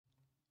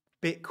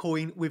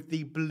Bitcoin with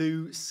the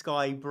blue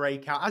sky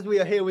breakout. As we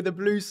are here with the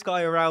blue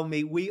sky around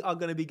me, we are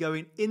going to be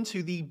going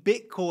into the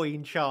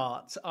Bitcoin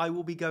chart. I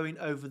will be going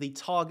over the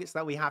targets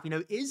that we have.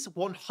 Is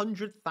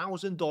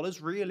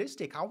 $100,000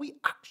 realistic? Are we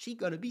actually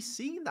going to be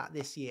seeing that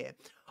this year?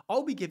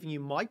 I'll be giving you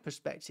my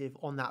perspective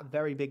on that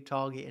very big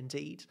target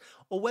indeed,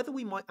 or whether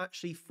we might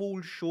actually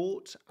fall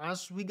short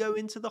as we go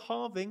into the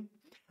halving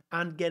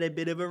and get a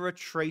bit of a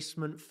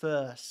retracement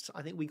first.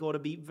 I think we got to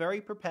be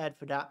very prepared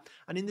for that.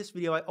 And in this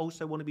video, I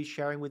also want to be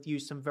sharing with you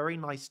some very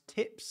nice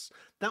tips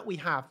that we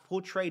have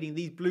for trading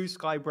these blue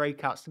sky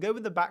breakouts. To go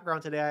with the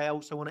background today, I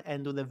also want to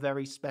end with a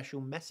very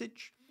special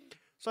message.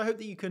 So I hope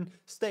that you can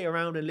stay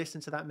around and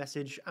listen to that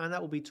message, and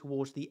that will be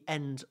towards the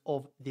end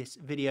of this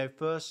video.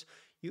 First,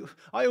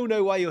 I all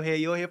know why you're here.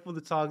 You're here for the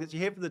targets,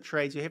 you're here for the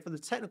trades, you're here for the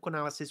technical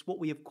analysis, what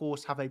we of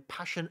course have a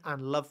passion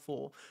and love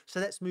for. So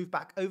let's move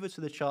back over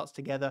to the charts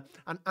together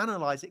and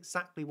analyze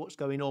exactly what's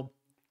going on.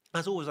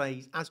 As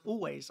always,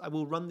 I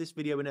will run this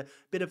video in a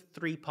bit of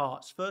three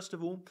parts. First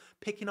of all,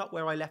 picking up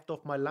where I left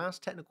off my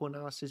last technical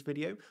analysis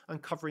video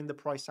and covering the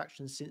price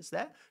action since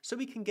there, so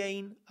we can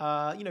gain,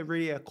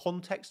 really a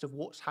context of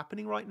what's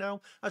happening right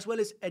now, as well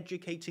as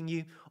educating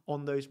you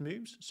on those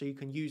moves, so you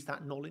can use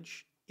that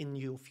knowledge in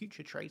your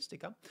future trades to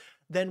come.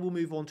 Then we'll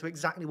move on to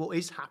exactly what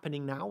is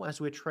happening now as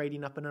we're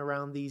trading up and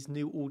around these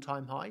new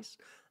all-time highs.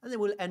 And then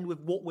we'll end with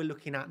what we're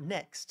looking at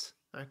next,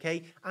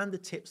 okay? And the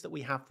tips that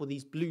we have for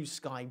these blue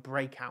sky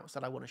breakouts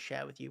that I want to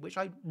share with you, which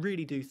I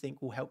really do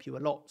think will help you a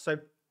lot. So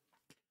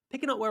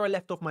picking up where I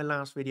left off my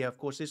last video, of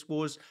course, this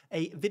was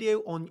a video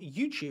on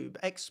YouTube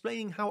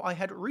explaining how I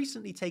had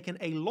recently taken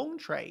a long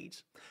trade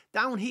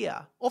down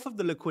here off of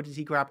the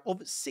liquidity grab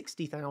of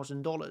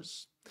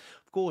 $60,000.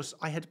 Of course,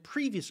 I had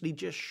previously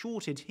just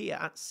shorted here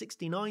at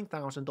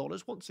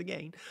 $69,000. Once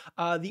again,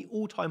 the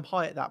all-time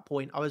high at that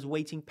point. I was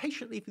waiting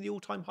patiently for the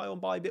all-time high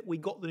on Bybit. We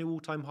got the new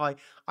all-time high.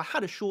 I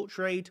had a short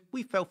trade.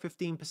 We fell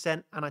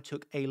 15% and I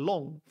took a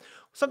long.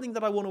 Something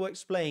that I want to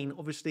explain,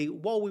 obviously,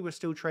 while we were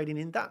still trading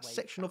in that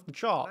section of the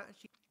chart,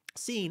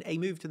 seeing a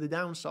move to the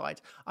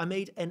downside, I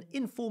made an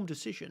informed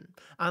decision.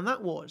 And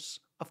that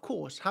was, of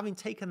course, having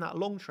taken that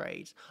long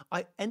trade,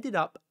 I ended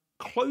up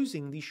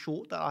closing the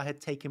short that I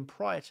had taken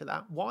prior to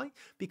that. Why?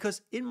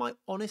 Because in my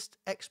honest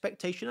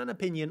expectation and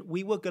opinion,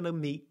 we were going to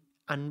meet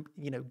and,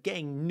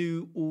 getting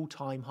new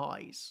all-time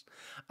highs.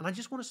 And I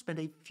just want to spend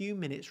a few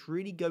minutes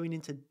really going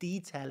into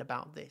detail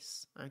about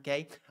this,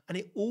 okay? And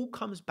it all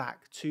comes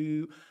back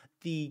to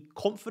the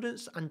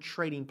confidence and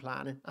trading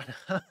plan.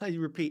 And I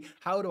repeat,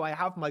 how do I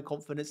have my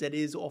confidence? It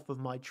is off of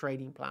my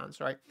trading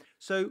plans, right?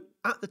 So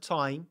at the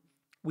time,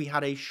 we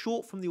had a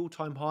short from the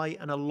all-time high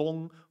and a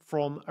long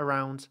from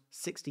around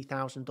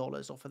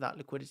 $60,000 off of that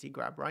liquidity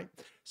grab, right?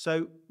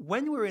 So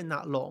when we're in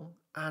that long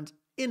and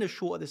in a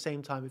short at the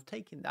same time of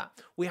taking that,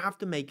 we have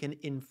to make an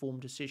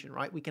informed decision,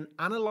 right? We can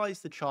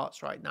analyze the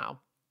charts right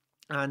now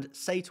and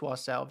say to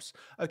ourselves,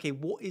 okay,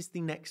 what is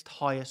the next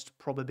highest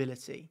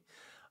probability?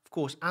 Of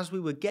course, as we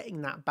were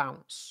getting that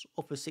bounce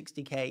off of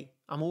 60K,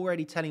 I'm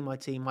already telling my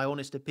team, my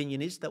honest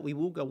opinion is that we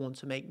will go on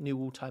to make new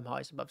all-time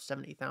highs above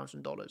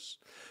 $70,000.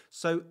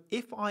 So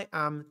if I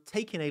am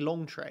taking a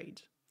long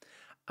trade,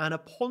 and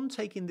upon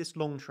taking this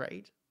long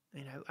trade,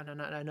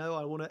 and I know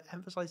I want to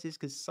emphasize this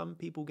because some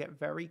people get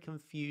very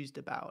confused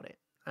about it.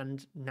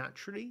 And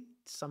naturally,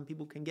 some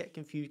people can get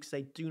confused because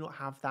they do not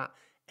have that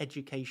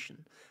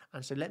education.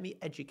 And so let me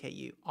educate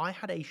you. I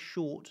had a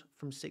short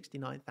from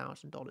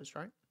 $69,000,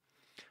 right?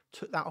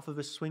 Took that off of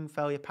a swing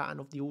failure pattern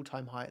of the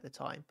all-time high at the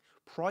time.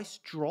 Price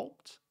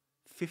dropped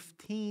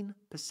 15%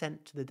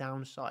 to the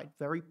downside.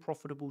 Very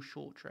profitable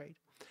short trade.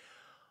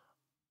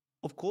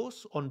 Of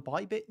course, on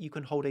Bybit, you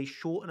can hold a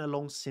short and a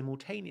long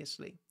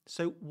simultaneously.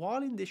 So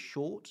while in this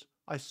short,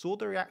 I saw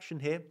the reaction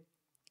here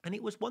and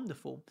it was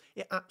wonderful.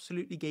 It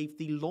absolutely gave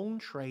the long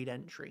trade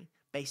entry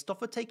based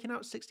off of taking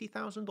out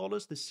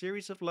 $60,000, the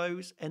series of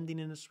lows ending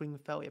in a swing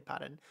failure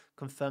pattern.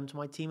 Confirmed to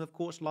my team, of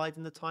course, live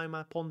in the time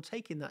upon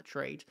taking that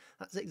trade.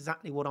 That's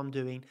exactly what I'm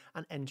doing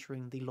and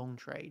entering the long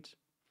trade.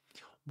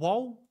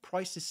 While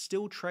price is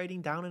still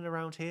trading down and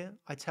around here,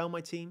 I tell my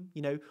team,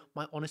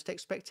 my honest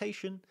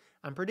expectation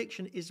and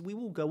prediction is we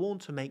will go on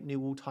to make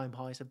new all-time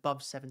highs above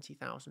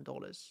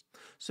 $70,000.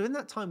 So in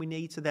that time, we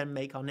need to then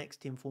make our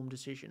next informed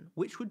decision,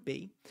 which would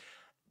be,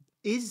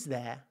 is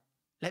there...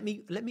 Let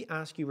me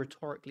ask you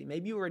rhetorically.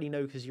 Maybe you already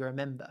know because you're a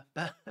member,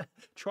 but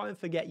try and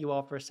forget you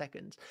are for a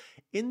second.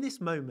 In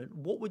this moment,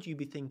 what would you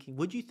be thinking?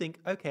 Would you think,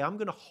 okay, I'm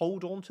going to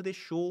hold on to this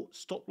short,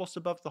 stop loss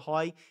above the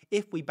high.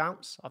 If we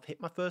bounce, I've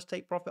hit my first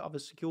take profit, I've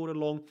secured a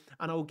long,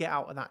 and I'll get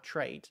out of that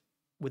trade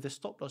with the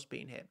stop loss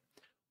being hit?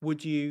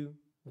 Would you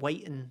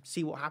wait and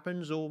see what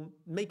happens or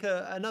make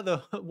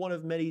another one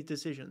of many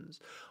decisions?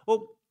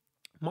 Well,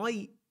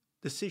 my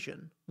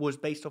decision was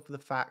based off of the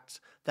fact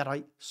that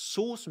I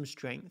saw some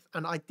strength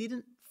and I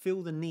didn't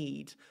feel the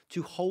need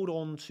to hold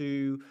on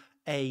to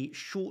a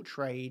short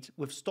trade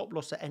with stop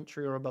loss at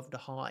entry or above the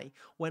high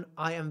when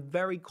I am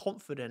very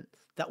confident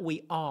that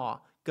we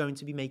are going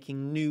to be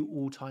making new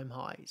all-time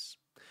highs.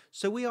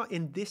 So we are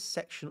in this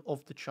section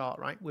of the chart,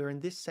 right? We're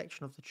in this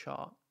section of the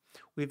chart.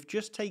 We've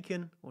just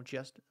taken, or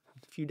just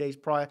a few days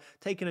prior,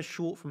 taken a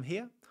short from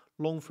here,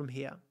 long from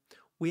here.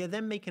 We are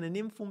then making an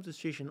informed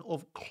decision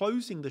of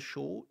closing the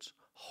short,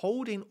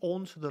 holding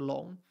on to the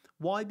long.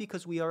 Why?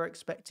 Because we are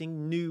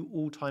expecting new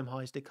all-time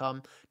highs to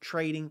come,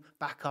 trading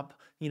back up,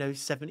 you know,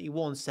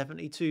 71,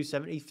 72,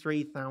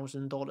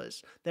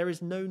 $73,000. There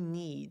is no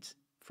need,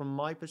 from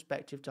my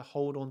perspective, to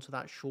hold on to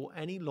that short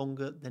any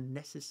longer than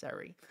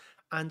necessary.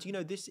 And, you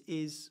know, this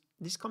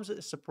comes as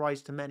a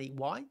surprise to many.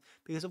 Why?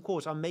 Because, of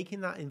course, I'm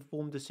making that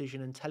informed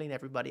decision and telling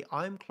everybody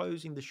I'm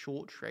closing the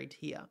short trade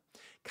here.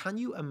 Can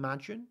you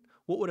imagine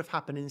what would have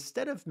happened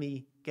instead of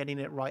me getting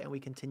it right and we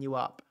continue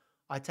up?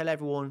 I tell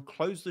everyone,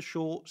 close the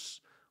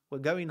shorts, we're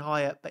going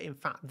higher, but in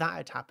fact that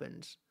had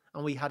happened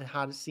and we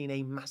had seen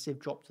a massive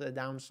drop to the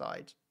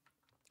downside.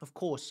 Of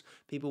course,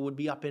 people would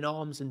be up in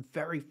arms and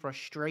very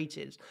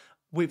frustrated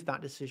with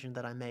that decision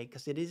that I made,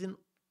 because it isn't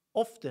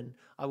often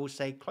I will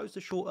say close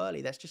the short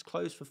early. Let's just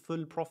close for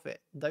full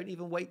profit. Don't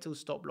even wait till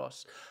stop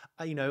loss.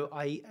 You know,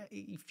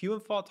 few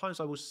and far times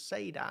I will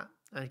say that.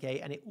 Okay,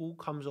 and it all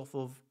comes off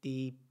of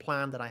the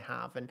plan that I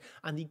have and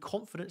the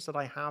confidence that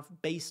I have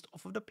based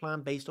off of the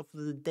plan, based off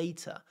of the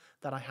data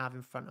that I have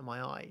in front of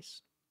my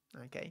eyes.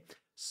 Okay,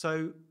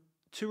 so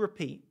to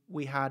repeat,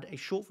 we had a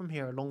short from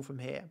here, a long from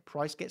here.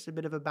 Price gets a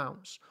bit of a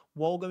bounce.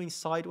 While going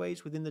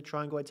sideways within the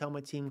triangle, I tell my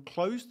team,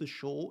 close the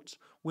short.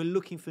 We're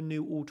looking for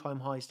new all-time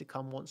highs to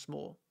come once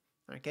more.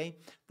 Okay,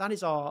 that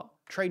is our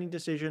trading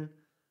decision.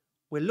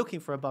 We're looking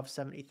for above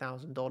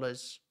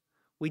 $70,000.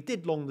 We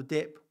did long the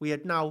dip. We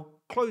had now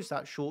closed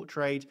that short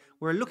trade.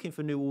 We're looking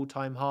for new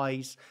all-time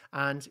highs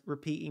and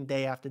repeating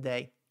day after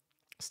day.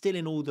 Still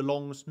in all the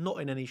longs,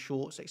 not in any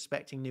shorts,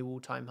 expecting new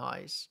all-time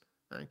highs.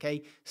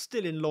 Okay,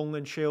 still in long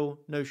and chill,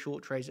 no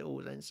short trades at all.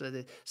 Then, so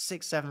the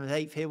 6th, 7th,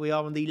 8th, here we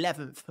are on the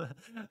 11th,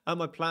 and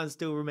my plan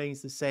still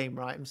remains the same,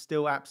 right? I'm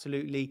still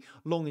absolutely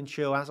long and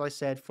chill, as I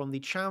said, from the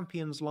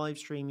Champions live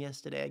stream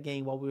yesterday.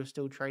 Again, while we were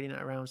still trading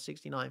at around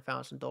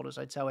 $69,000,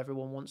 I tell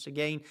everyone once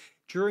again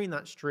during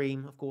that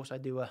stream. Of course, I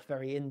do a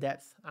very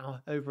in-depth,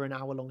 over an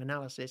hour-long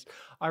analysis.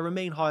 I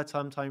remain higher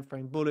time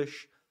frame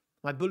bullish.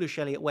 My bullish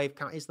Elliott wave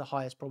count is the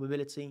highest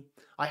probability.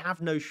 I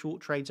have no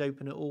short trades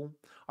open at all.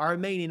 I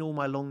remain in all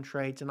my long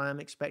trades, and I am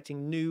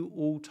expecting new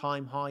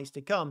all-time highs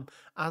to come,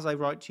 as I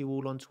write to you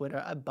all on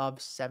Twitter, above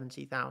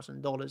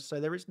 $70,000. So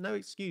there is no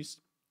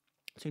excuse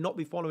to not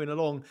be following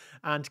along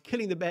and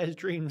killing the bear's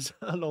dreams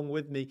along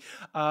with me.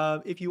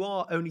 If you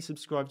are only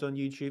subscribed on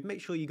YouTube, make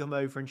sure you come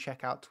over and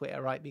check out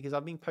Twitter, right? Because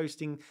I've been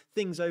posting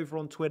things over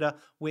on Twitter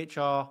which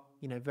are,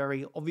 you know,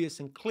 very obvious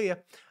and clear.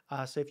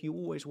 So if you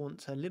always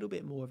want a little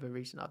bit more of a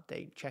recent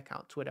update, check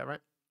out Twitter,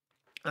 right?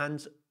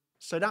 And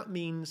so that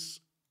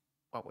means,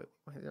 well,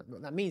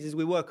 what that means is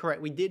we were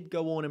correct. We did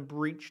go on and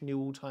breach new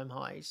all-time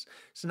highs.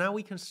 So now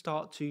we can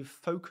start to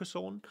focus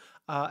on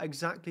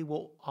exactly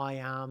what I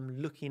am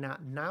looking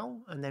at now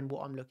and then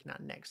what I'm looking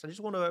at next. I just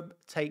want to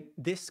take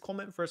this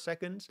comment for a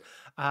second.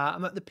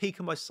 I'm at the peak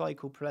of my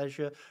cycle,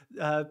 pleasure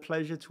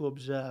to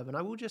observe. And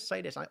I will just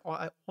say this.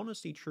 I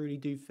honestly, truly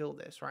do feel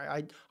this,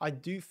 right? I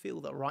do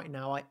feel that right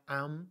now I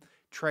am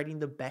trading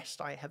the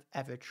best I have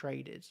ever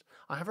traded.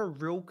 I have a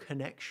real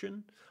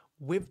connection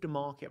with the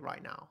market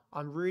right now.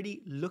 I'm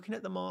really looking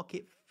at the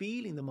market,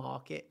 feeling the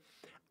market,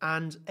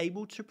 and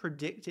able to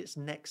predict its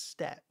next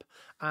step.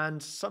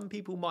 And some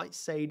people might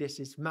say this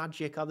is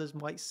magic, others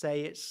might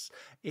say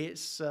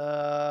it's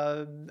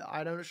I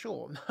don't know,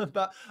 sure,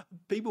 but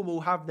people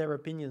will have their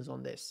opinions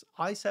on this.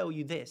 I tell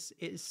you this,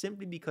 it is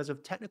simply because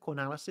of technical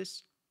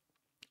analysis,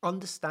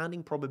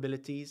 understanding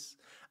probabilities,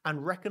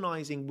 and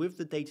recognizing with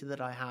the data that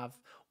I have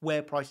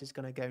where price is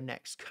going to go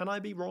next. Can I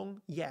be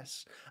wrong?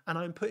 Yes. And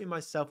I'm putting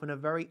myself in a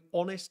very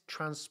honest,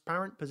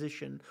 transparent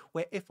position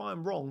where if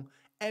I'm wrong,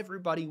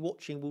 everybody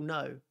watching will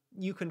know.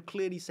 You can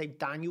clearly say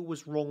Daniel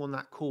was wrong on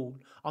that call.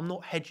 I'm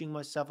not hedging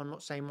myself. I'm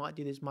not saying might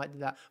do this, might do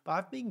that. But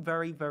I've been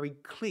very, very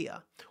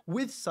clear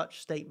with such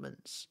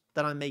statements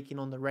that I'm making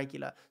on the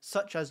regular,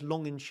 such as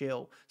long and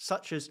chill,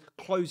 such as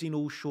closing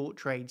all short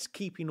trades,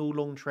 keeping all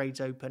long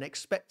trades open,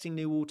 expecting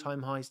new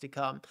all-time highs to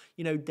come.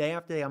 You know, day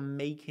after day, I'm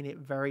making it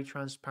very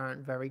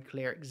transparent, very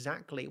clear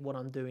exactly what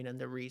I'm doing and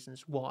the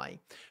reasons why.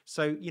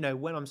 So, you know,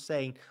 when I'm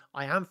saying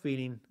I am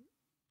feeling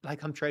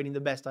like I'm trading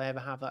the best I ever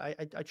have, I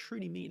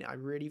truly mean it. I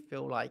really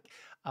feel like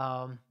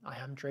I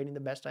am trading the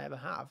best I ever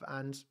have.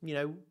 And, you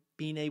know,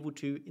 being able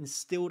to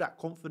instill that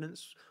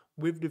confidence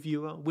with the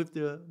viewer, with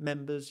the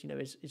members, you know,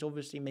 is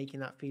obviously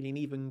making that feeling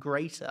even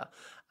greater.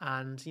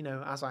 And, you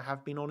know, as I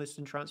have been honest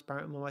and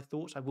transparent with my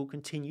thoughts, I will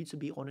continue to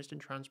be honest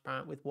and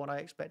transparent with what I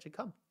expect to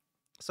come.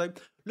 So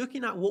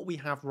looking at what we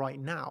have right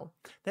now,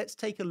 let's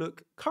take a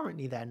look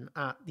currently then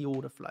at the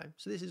order flow.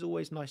 So this is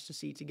always nice to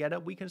see together.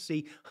 We can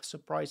see,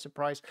 surprise,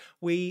 surprise,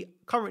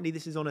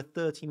 this is on a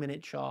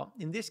 30-minute chart.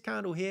 In this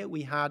candle here,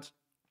 we had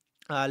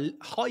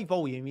high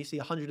volume, you see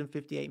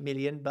 158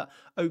 million, but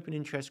open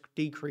interest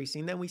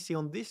decreasing. Then we see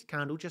on this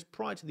candle, just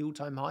prior to the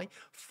all-time high,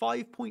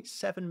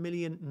 5.7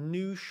 million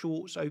new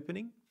shorts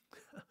opening,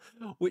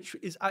 which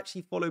is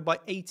actually followed by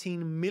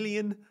 18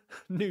 million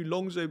new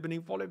longs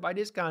opening, followed by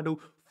this candle,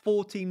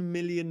 14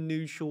 million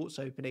new shorts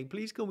opening.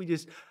 Please can we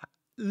just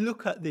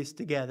look at this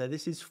together?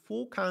 This is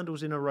 4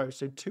 candles in a row,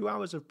 so 2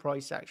 hours of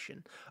price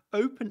action.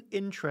 Open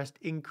interest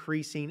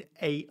increasing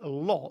a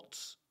lot.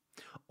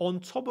 On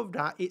top of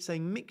that, it's a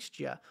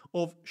mixture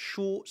of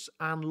shorts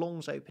and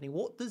longs opening.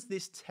 What does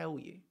this tell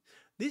you?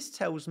 This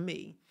tells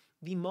me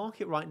the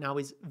market right now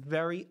is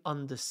very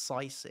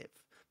undecisive.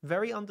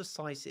 Very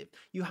undecisive.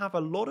 You have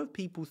a lot of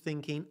people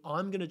thinking,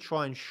 I'm going to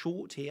try and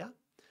short here.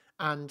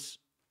 And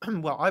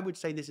well, I would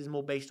say this is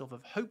more based off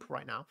of hope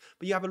right now.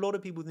 But you have a lot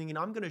of people thinking,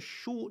 I'm going to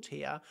short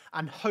here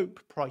and hope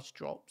price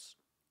drops.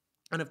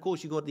 And of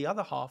course, you've got the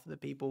other half of the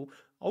people,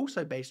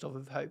 also based off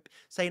of hope,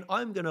 saying,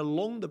 I'm going to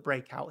long the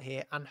breakout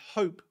here and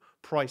hope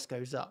price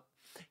goes up.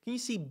 Can you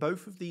see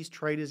both of these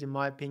traders, in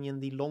my opinion,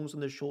 the longs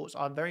and the shorts,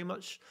 are very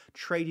much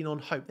trading on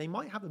hope. They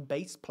might have a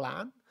base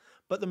plan,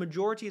 but the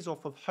majority is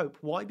off of hope.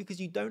 Why? Because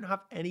you don't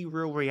have any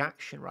real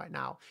reaction right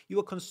now. You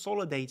are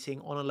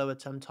consolidating on a lower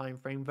term time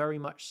frame, very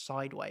much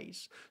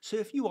sideways. So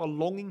if you are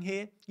longing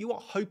here, you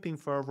are hoping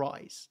for a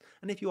rise.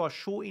 And if you are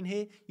shorting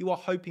here, you are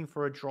hoping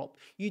for a drop.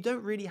 You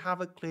don't really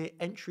have a clear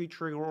entry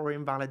trigger or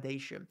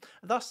invalidation.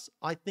 Thus,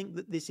 I think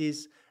that this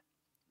is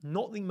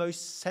not the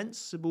most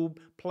sensible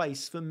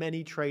place for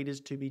many traders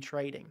to be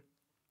trading.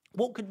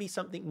 What could be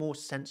something more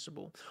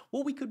sensible?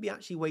 What we could be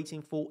actually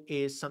waiting for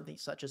is something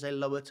such as a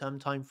lower term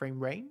time frame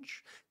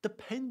range,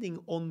 depending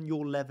on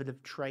your level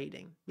of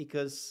trading.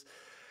 Because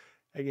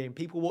again,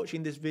 people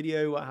watching this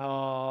video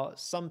are,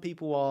 some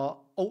people are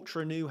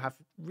ultra new, have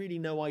really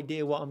no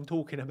idea what I'm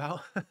talking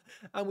about.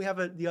 And we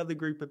have the other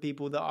group of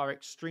people that are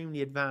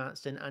extremely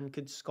advanced and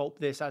could sculpt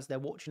this as they're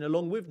watching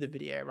along with the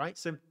video, right?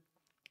 So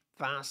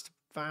vast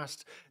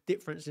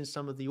difference in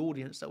some of the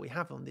audience that we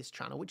have on this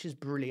channel, which is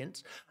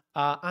brilliant.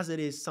 As it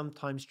is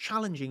sometimes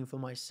challenging for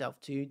myself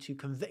to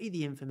convey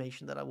the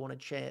information that I want to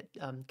share,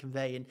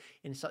 convey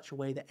in such a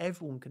way that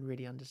everyone can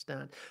really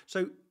understand.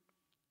 So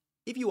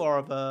if you are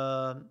of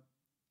a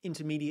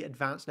intermediate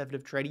advanced level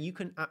of trading, you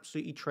can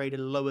absolutely trade a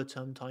lower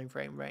term time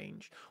frame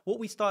range. What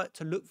we start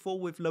to look for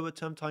with lower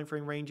term time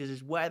frame ranges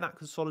is where that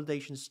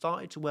consolidation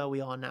started to where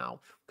we are now.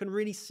 We can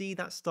really see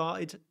that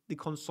started the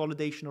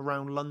consolidation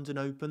around London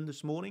Open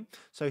this morning.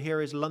 So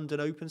here is London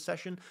Open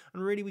session,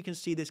 and really we can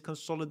see this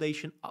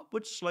consolidation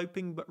upward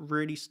sloping, but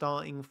really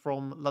starting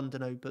from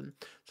London Open.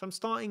 So I'm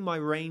starting my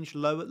range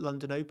low at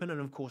London Open, and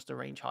of course the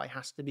range high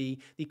has to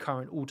be the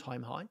current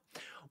all-time high.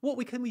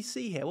 What can we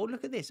see here? Well,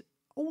 look at this.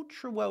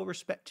 Ultra well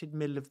respected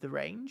middle of the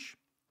range,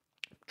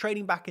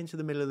 trading back into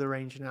the middle of the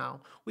range now.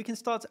 We can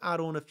start to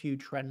add on a few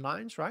trend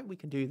lines, right? We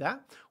can do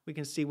that. We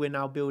can see we're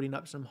now building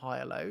up some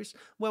higher lows.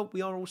 Well,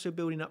 we are also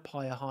building up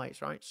higher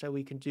highs, right? So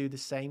we can do the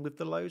same with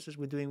the lows as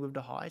we're doing with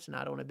the highs and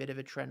add on a bit of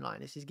a trend line.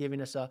 This is giving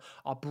us a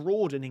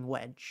broadening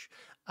wedge.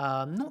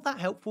 Not that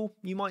helpful.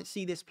 You might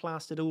see this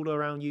plastered all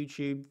around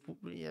YouTube,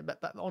 yeah, but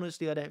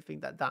honestly, I don't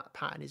think that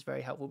pattern is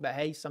very helpful. But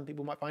hey, some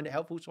people might find it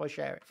helpful, so I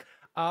share it.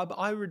 But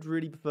I would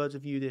really prefer to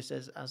view this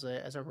as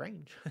a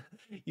range.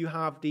 You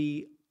have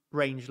the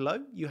range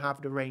low, you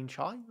have the range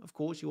high. Of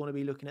course, you want to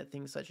be looking at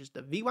things such as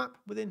the VWAP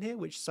within here,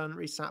 which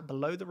suddenly sat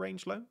below the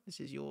range low. This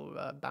is your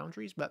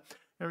boundaries, but I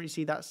don't really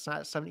see that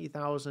at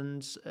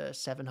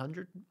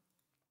 70,700.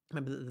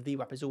 Remember that the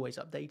VWAP is always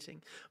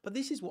updating. But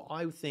this is what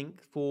I would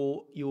think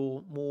for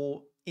your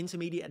more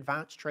intermediate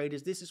advanced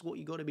traders. This is what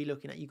you got to be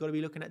looking at. You've got to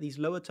be looking at these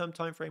lower term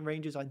time frame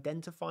ranges,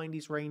 identifying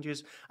these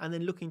ranges, and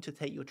then looking to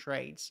take your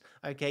trades.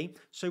 Okay,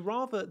 so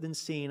rather than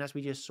seeing, as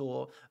we just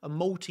saw, a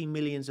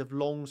multi-millions of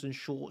longs and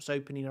shorts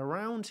opening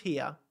around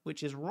here,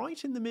 which is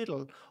right in the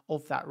middle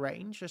of that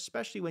range,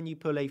 especially when you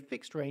pull a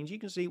fixed range, you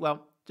can see,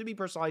 well, to be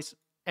precise,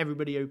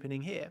 everybody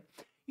opening here.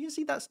 You can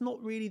see that's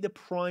not really the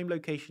prime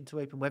location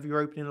to open, whether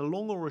you're opening a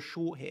long or a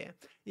short here.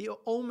 You're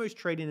almost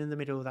trading in the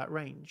middle of that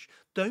range.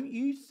 Don't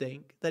you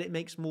think that it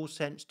makes more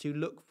sense to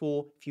look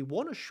for, if you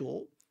want a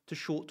short, to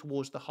short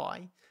towards the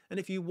high, and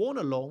if you want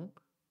a long,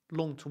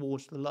 long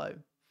towards the low,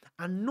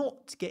 and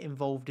not get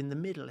involved in the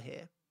middle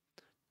here?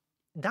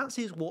 That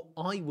is what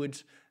I would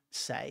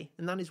say,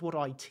 and that is what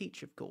I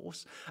teach, of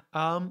course.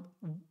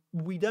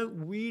 We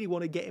don't really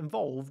want to get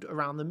involved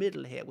around the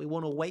middle here. We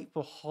want to wait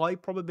for high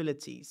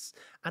probabilities.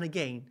 And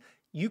again,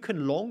 you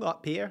can long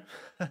up here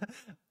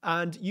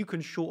and you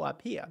can short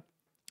up here.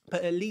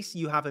 But at least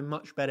you have a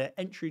much better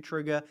entry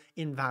trigger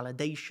in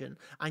validation.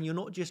 And you're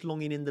not just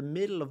longing in the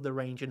middle of the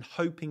range and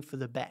hoping for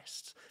the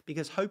best.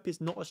 Because hope is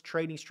not a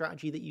trading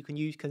strategy that you can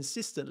use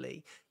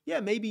consistently. Yeah,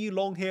 maybe you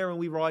long here and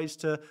we rise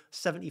to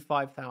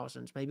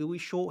 75,000. Maybe we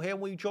short here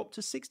and we drop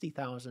to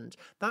 60,000.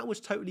 That was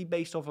totally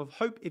based off of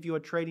hope. If you are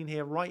trading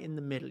here right in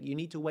the middle, you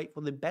need to wait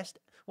for the best.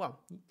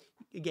 Well,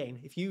 again,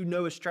 if you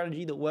know a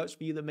strategy that works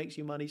for you, that makes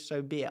you money,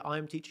 so be it. I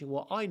am teaching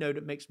what I know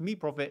that makes me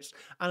profits,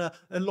 and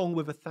along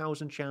with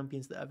 1,000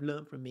 champions that have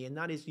learned from me, and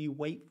that is you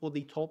wait for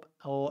the top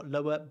or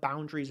lower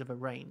boundaries of a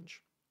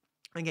range.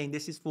 Again,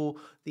 this is for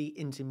the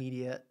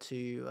intermediate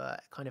to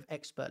kind of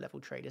expert level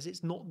traders.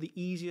 It's not the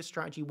easiest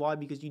strategy. Why?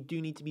 Because you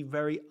do need to be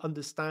very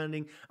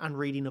understanding and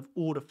reading of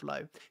order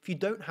flow. If you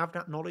don't have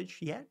that knowledge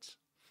yet,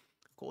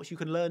 of course, you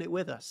can learn it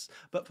with us.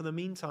 But for the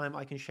meantime,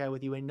 I can share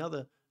with you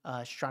another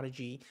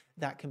strategy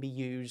that can be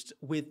used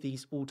with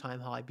these all-time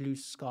high blue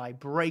sky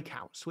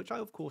breakouts, which I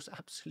of course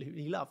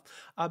absolutely love.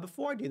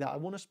 Before I do that, I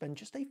want to spend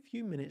just a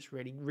few minutes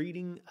really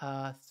reading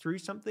through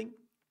something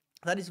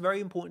that is very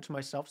important to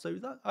myself, so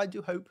that I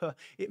do hope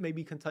it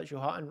maybe can touch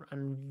your heart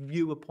and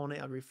view upon it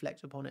and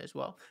reflect upon it as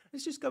well.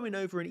 It's just going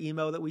over an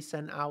email that we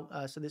sent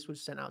out. So this was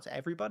sent out to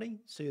everybody,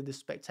 so the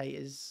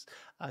spectators,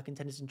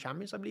 contenders and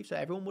champions, I believe. So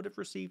everyone would have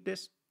received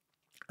this.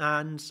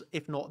 And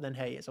if not, then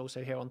hey, it's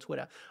also here on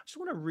Twitter. I just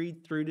want to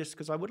read through this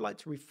because I would like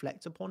to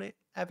reflect upon it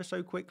ever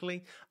so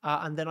quickly.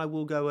 And then I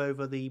will go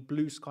over the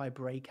blue sky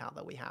breakout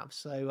that we have.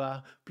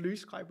 So blue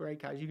sky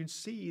breakout, you can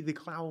see the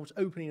clouds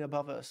opening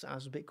above us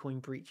as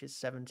Bitcoin breaches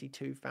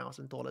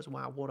 $72,000.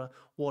 Wow,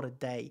 what a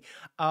day.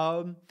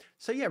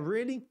 So yeah,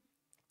 really,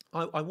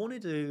 I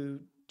wanted to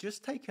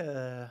just take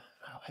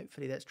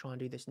hopefully let's try and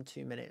do this in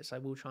 2 minutes. I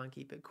will try and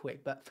keep it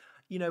quick. But,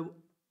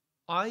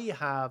 I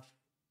have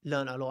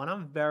learn a lot, and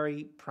I'm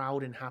very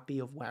proud and happy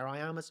of where I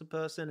am as a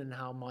person and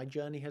how my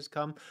journey has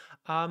come.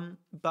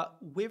 But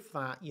with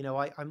that,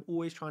 I'm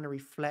always trying to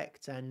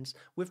reflect, and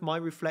with my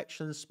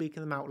reflections,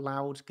 speaking them out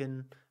loud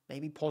can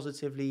maybe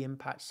positively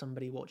impact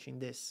somebody watching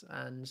this,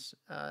 and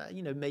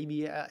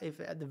maybe if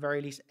at the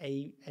very least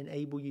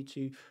enable you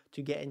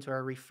to get into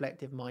a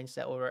reflective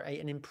mindset or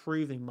an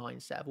improving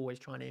mindset of always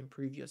trying to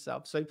improve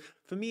yourself. So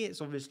for me,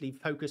 it's obviously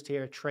focused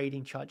here at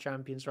Trading Chart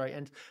Champions, right?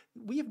 And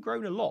we have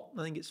grown a lot,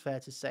 I think it's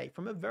fair to say,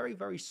 from a very,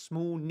 very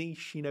small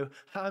niche,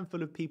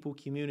 handful of people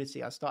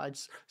community. I started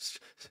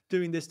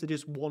doing this to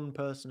just one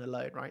person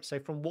alone, right? So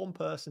from one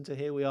person to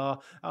here we are,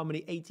 how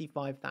many?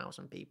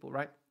 85,000 people,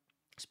 right?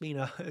 It's been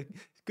a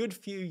good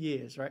few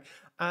years, right?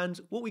 And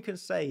what we can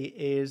say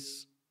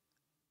is,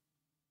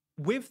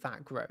 with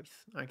that growth,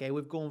 okay,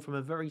 we've gone from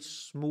a very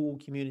small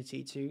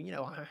community to,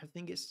 I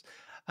think it's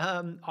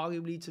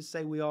arguably to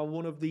say we are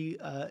one of the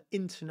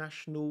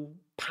international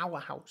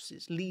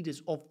powerhouses,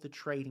 leaders of the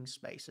trading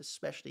space,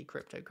 especially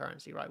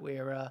cryptocurrency, right?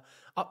 We're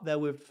up there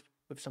with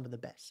some of the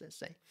best, let's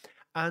say.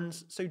 And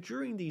so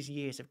during these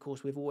years, of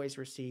course, we've always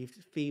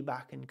received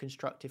feedback and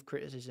constructive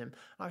criticism.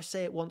 I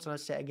say it once and I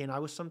say it again, I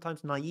was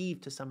sometimes naive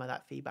to some of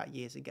that feedback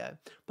years ago.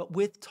 But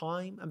with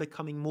time and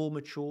becoming more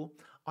mature,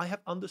 I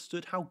have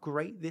understood how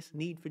great this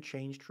need for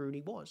change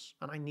truly was.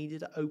 And I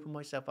needed to open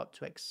myself up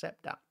to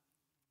accept that.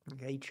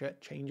 Okay,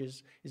 change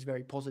is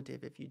very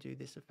positive if you do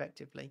this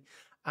effectively.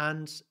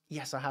 And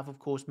yes, I have, of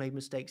course, made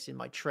mistakes in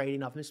my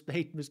trading. I've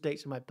made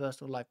mistakes in my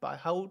personal life,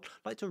 but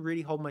like to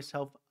really hold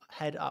myself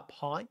head up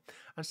high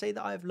and say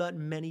that I've learned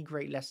many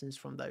great lessons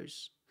from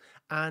those.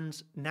 And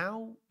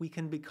now we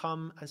can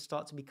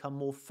start to become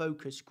more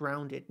focused,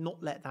 grounded,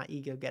 not let that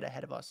ego get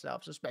ahead of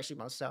ourselves, especially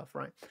myself,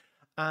 right?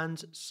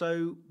 And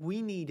so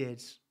we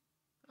needed,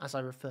 as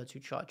I refer to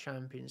chart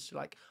champions,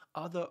 like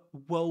other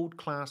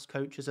world-class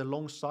coaches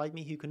alongside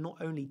me who can not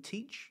only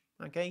teach,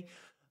 okay,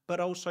 but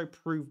also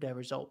prove their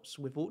results.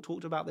 We've all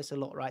talked about this a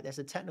lot, right? There's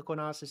a technical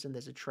analysis and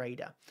there's a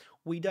trader.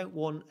 We don't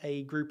want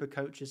a group of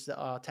coaches that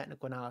are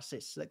technical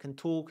analysts that can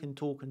talk and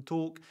talk and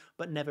talk,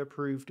 but never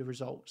prove the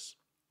results.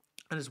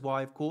 And that's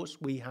why, of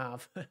course, we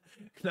have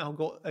now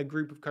got a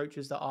group of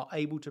coaches that are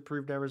able to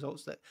prove their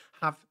results, that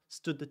have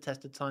stood the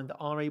test of time, that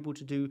are able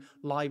to do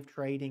live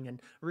trading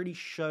and really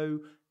show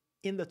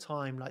in the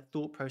time, like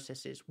thought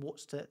processes,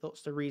 what's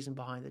the reason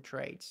behind the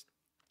trades.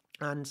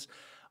 And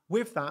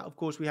with that, of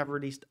course, we have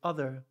released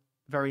other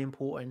very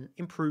important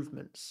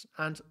improvements.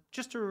 And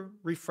just to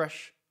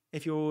refresh,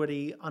 if you're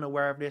already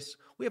unaware of this,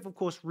 we have, of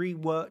course,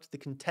 reworked the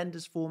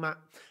contenders format.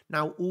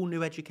 Now, all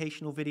new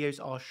educational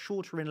videos are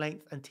shorter in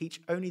length and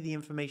teach only the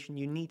information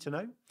you need to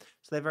know.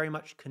 So they're very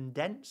much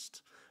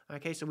condensed.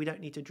 Okay, so we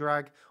don't need to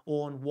drag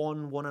on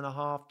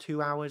 1.5,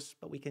 2 hours,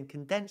 but we can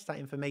condense that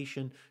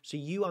information so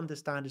you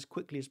understand as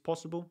quickly as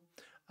possible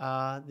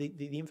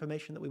the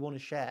information that we want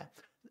to share.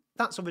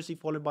 That's obviously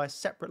followed by a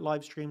separate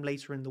live stream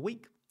later in the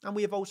week. And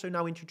we have also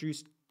now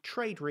introduced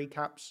trade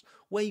recaps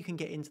where you can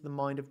get into the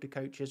mind of the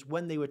coaches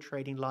when they were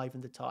trading live in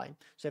the time.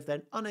 So if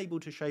they're unable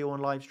to show you on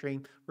live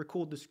stream,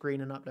 record the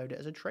screen and upload it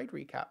as a trade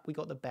recap. We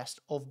got the best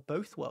of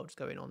both worlds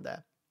going on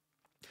there.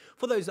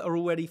 For those that are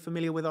already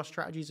familiar with our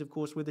strategies, of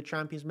course, with the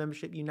Champions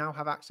membership, you now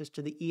have access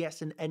to the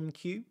ES and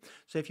NQ.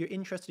 So if you're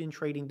interested in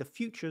trading the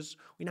futures,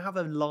 we now have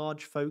a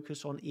large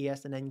focus on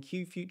ES and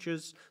NQ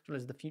futures, as well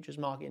as the futures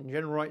market in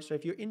general, right? So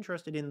if you're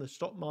interested in the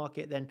stock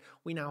market, then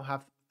we now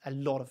have a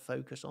lot of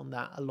focus on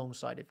that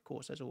alongside, of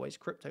course, as always,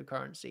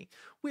 cryptocurrency,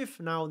 with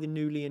now the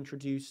newly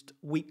introduced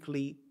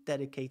weekly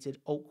dedicated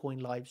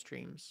altcoin live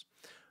streams.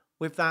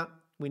 With that,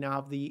 we now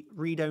have the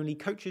read-only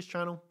coaches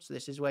channel. So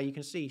this is where you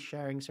can see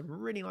sharing some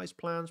really nice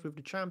plans with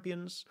the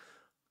champions,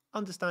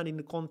 understanding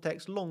the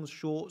context, longs,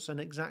 shorts, and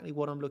exactly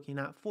what I'm looking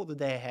at for the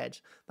day ahead.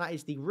 That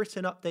is the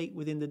written update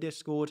within the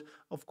Discord.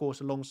 Of course,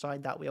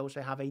 alongside that, we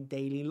also have a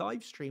daily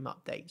live stream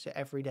update. So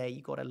every day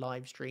you got a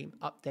live stream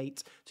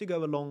update to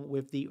go along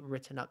with the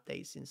written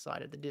updates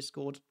inside of the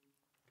Discord.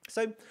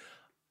 So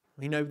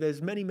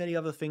there's many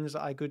other things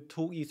that I could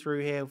talk you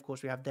through here. Of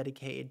course, we have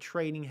dedicated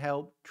trading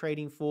help,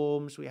 trading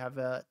forms. We have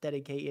a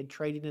dedicated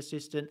trading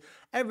assistant.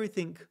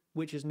 Everything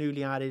which is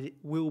newly added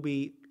will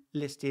be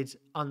listed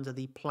under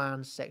the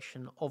plans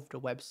section of the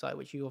website,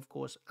 which you of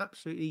course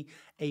absolutely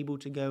able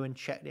to go and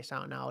check this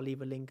out now. I'll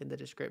leave a link in the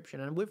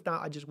description. And with that,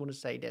 I just want to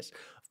say this.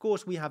 Of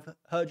course, we have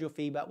heard your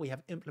feedback, we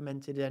have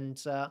implemented,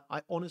 and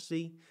I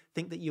honestly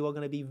think that you are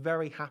going to be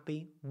very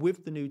happy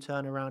with the new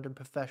turnaround and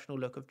professional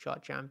look of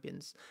Chart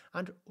Champions.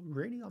 And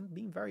really, I'm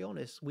being very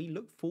honest, we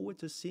look forward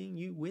to seeing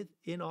you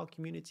within our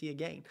community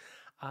again.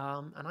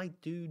 And I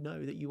do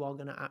know that you are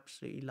going to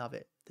absolutely love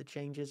it. The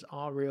changes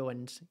are real,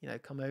 and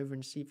come over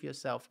and see for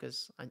yourself,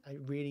 because I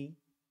really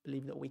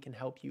believe that we can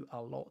help you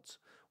a lot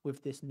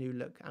with this new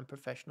look and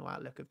professional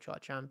outlook of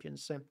Chart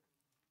Champions. So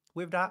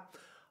with that, I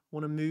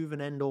want to move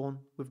and end on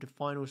with the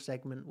final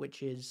segment,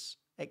 which is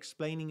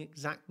explaining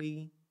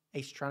exactly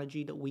a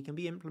strategy that we can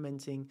be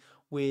implementing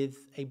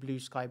with a blue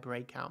sky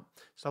breakout.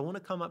 So I want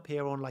to come up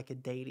here on like a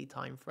daily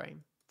time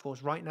frame. Of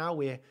course, right now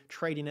we're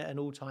trading at an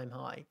all-time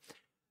high.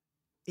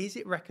 Is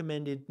it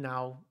recommended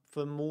now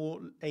for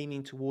more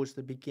aiming towards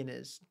the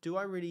beginners? Do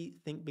I really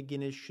think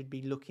beginners should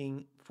be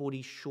looking for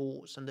these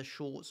shorts and the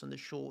shorts and the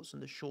shorts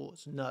and the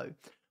shorts? No.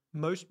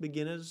 Most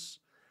beginners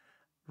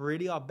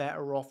really are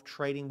better off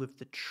trading with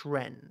the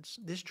trends.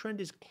 This trend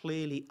is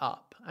clearly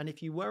up. And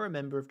if you were a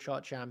member of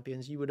Chart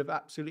Champions, you would have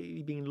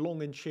absolutely been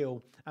long and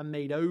chill and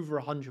made over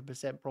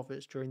 100%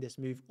 profits during this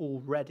move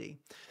already.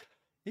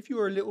 If you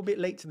were a little bit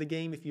late to the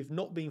game, if you've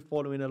not been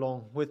following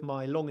along with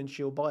my long and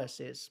chill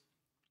biases,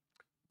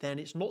 then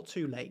it's not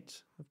too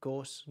late. Of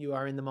course, you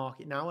are in the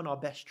market now, and our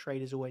best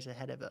trade is always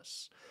ahead of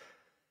us.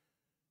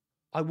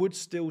 I would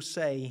still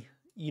say,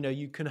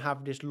 you can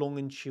have this long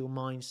and chill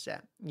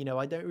mindset.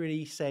 I don't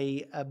really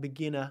say a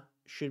beginner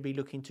should be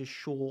looking to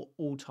short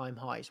all-time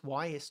highs.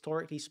 Why?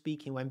 Historically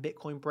speaking, when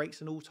Bitcoin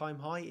breaks an all-time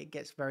high, it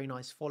gets very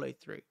nice follow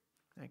through.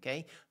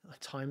 Okay,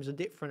 times are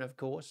different, of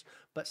course,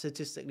 but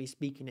statistically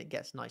speaking, it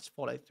gets nice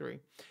follow through.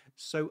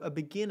 So a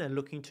beginner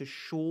looking to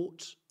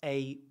short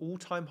a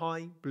all-time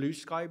high, blue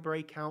sky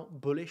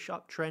breakout, bullish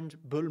uptrend,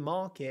 bull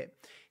market,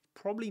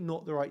 probably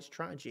not the right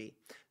strategy.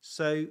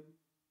 So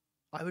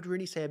I would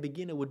really say a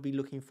beginner would be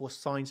looking for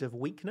signs of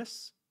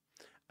weakness,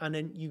 and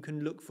then you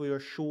can look for your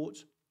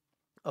short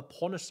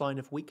upon a sign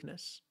of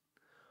weakness.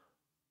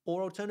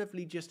 Or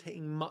alternatively, just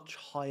hitting much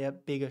higher,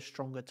 bigger,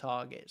 stronger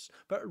targets.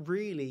 But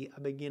really,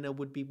 a beginner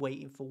would be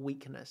waiting for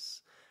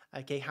weakness.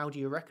 Okay, how do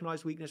you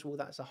recognize weakness? Well,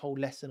 that's a whole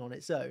lesson on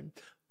its own.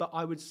 But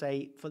I would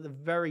say, for the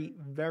very,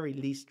 very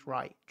least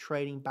right,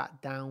 trading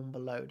back down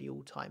below the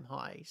all-time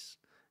highs.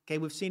 Okay,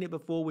 we've seen it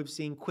before. We've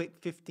seen quick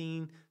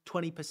 15,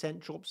 20%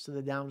 drops to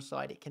the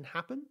downside. It can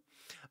happen.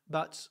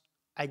 But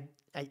I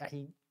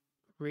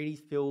really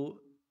feel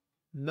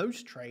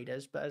most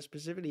traders, but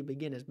specifically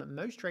beginners, but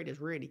most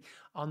traders really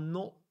are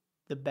not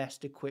the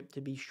best equipped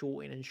to be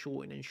shorting and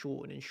shorting and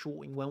shorting and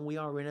shorting when we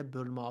are in a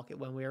bull market,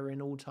 when we are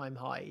in all-time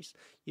highs.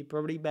 You're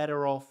probably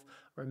better off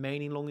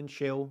remaining long and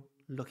chill,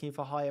 looking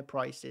for higher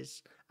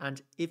prices.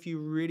 And if you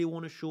really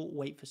want to short,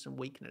 wait for some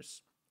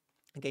weakness.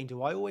 Again,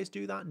 do I always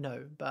do that?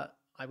 No, but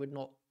I would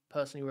not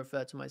personally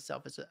refer to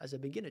myself as a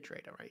beginner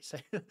trader, right? So,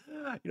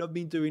 I've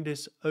been doing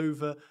this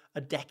over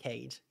a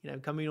decade,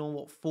 coming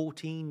on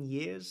 14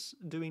 years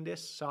doing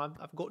this. So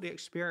I've got the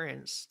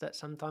experience that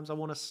sometimes I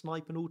want to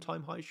snipe an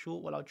all-time high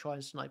short. Well, I'll try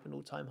and snipe an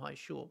all-time high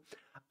short.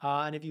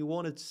 And if you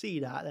want to see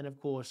that, then of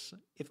course,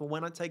 if and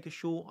when I take a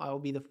short, I will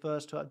be the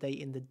first to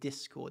update in the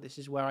Discord. This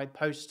is where I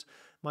post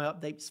my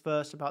updates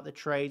first about the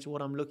trades,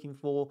 what I'm looking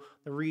for,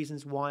 the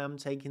reasons why I'm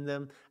taking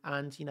them.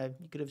 And, you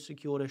could have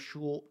secured a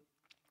short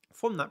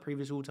from that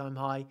previous all-time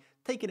high,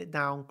 taking it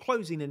down,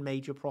 closing in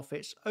major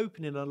profits,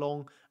 opening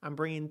along and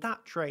bringing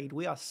that trade.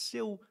 We are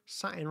still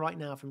sat in right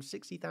now from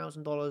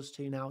 $60,000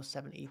 to now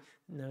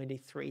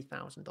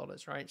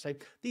 $93,000, right? So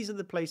these are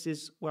the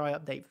places where I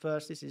update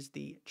first. This is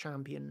the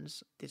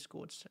Champions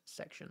Discord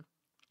section.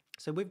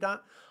 So with that,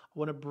 I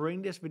want to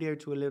bring this video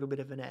to a little bit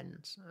of an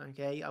end,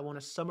 okay? I want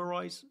to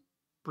summarize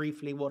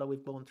briefly what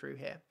we've gone through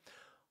here.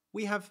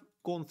 We have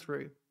gone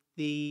through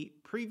the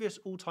previous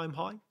all-time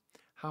high,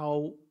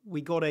 how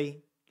we got a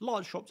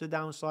large drop to the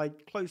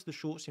downside, closed the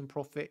shorts in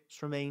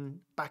profits,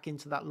 remain back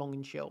into that long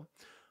and chill.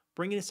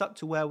 Bringing us up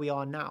to where we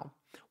are now,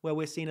 where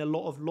we're seeing a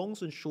lot of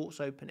longs and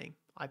shorts opening.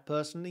 I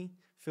personally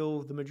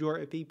feel the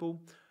majority of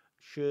people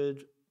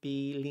should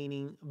be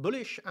leaning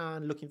bullish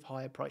and looking for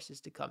higher prices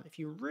to come. If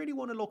you really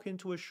want to lock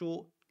into a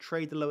short,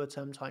 trade the lower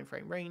term time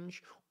frame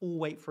range or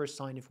wait for a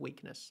sign of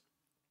weakness.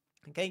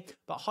 Okay,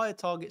 but higher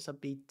targets are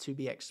to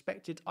be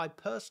expected. I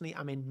personally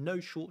am in no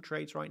short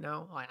trades right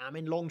now. I am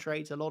in long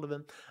trades, a lot of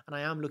them, and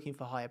I am looking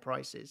for higher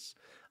prices.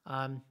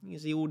 You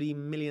see all the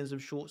millions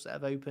of shorts that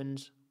have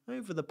opened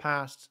over the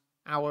past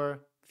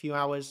few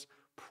hours,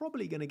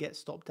 probably going to get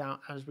stopped out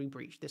as we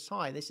breach this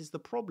high. This is the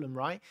problem,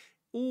 right?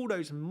 All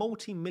those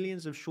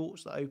multi-millions of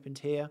shorts that opened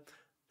here,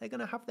 they're going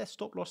to have their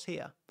stop loss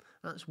here.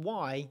 That's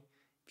why,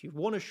 if you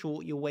want to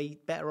short, you're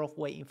better off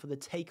waiting for the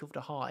take of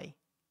the high.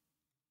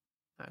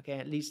 Okay,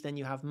 at least then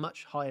you have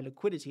much higher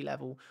liquidity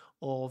level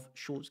of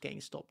shorts getting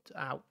stopped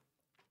out.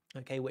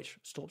 okay, which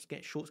shorts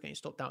getting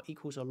stopped out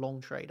equals a long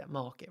trade at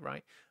market,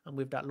 right? And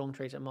with that long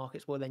trades at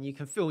markets, well, then you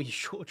can feel your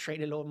short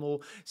trade a lot more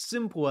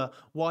simpler.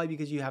 Why?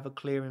 Because you have a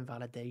clear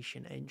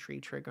invalidation entry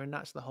trigger, and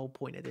that's the whole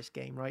point of this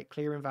game, right?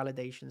 Clear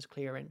invalidations,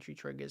 clear entry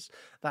triggers.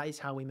 That is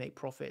how we make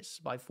profits,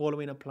 by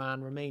following a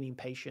plan, remaining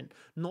patient,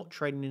 not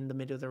trading in the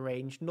middle of the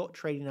range, not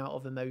trading out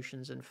of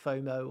emotions and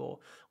FOMO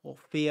or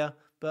fear,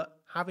 but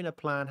having a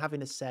plan,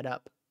 having a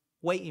setup,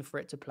 waiting for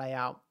it to play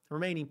out,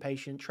 remaining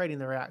patient, trading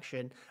the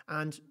reaction,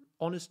 and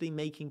honestly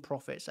making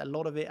profits, a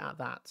lot of it at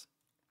that.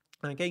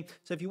 Okay,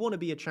 so if you want to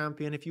be a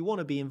champion, if you want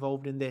to be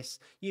involved in this,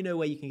 you know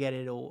where you can get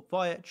it all,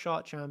 via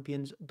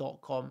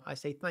chartchampions.com. I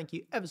say thank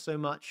you ever so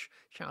much.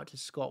 Shout out to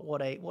Scott.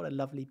 What a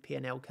lovely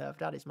P&L curve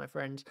that is, my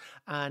friend.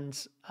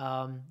 And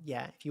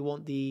yeah, if you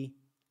want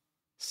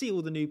see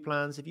all the new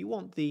plans, if you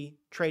want the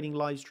trading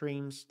live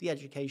streams, the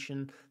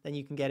education, then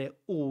you can get it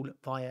all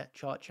via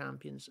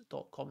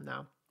chartchampions.com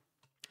now.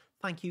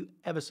 Thank you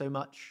ever so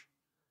much.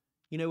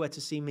 You know where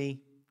to see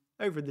me,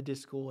 over in the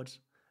Discord,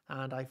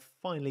 and I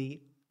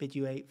finally bid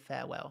you a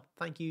farewell.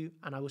 Thank you,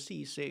 and I will see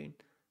you soon.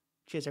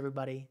 Cheers,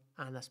 everybody,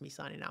 and that's me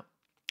signing out.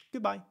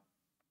 Goodbye.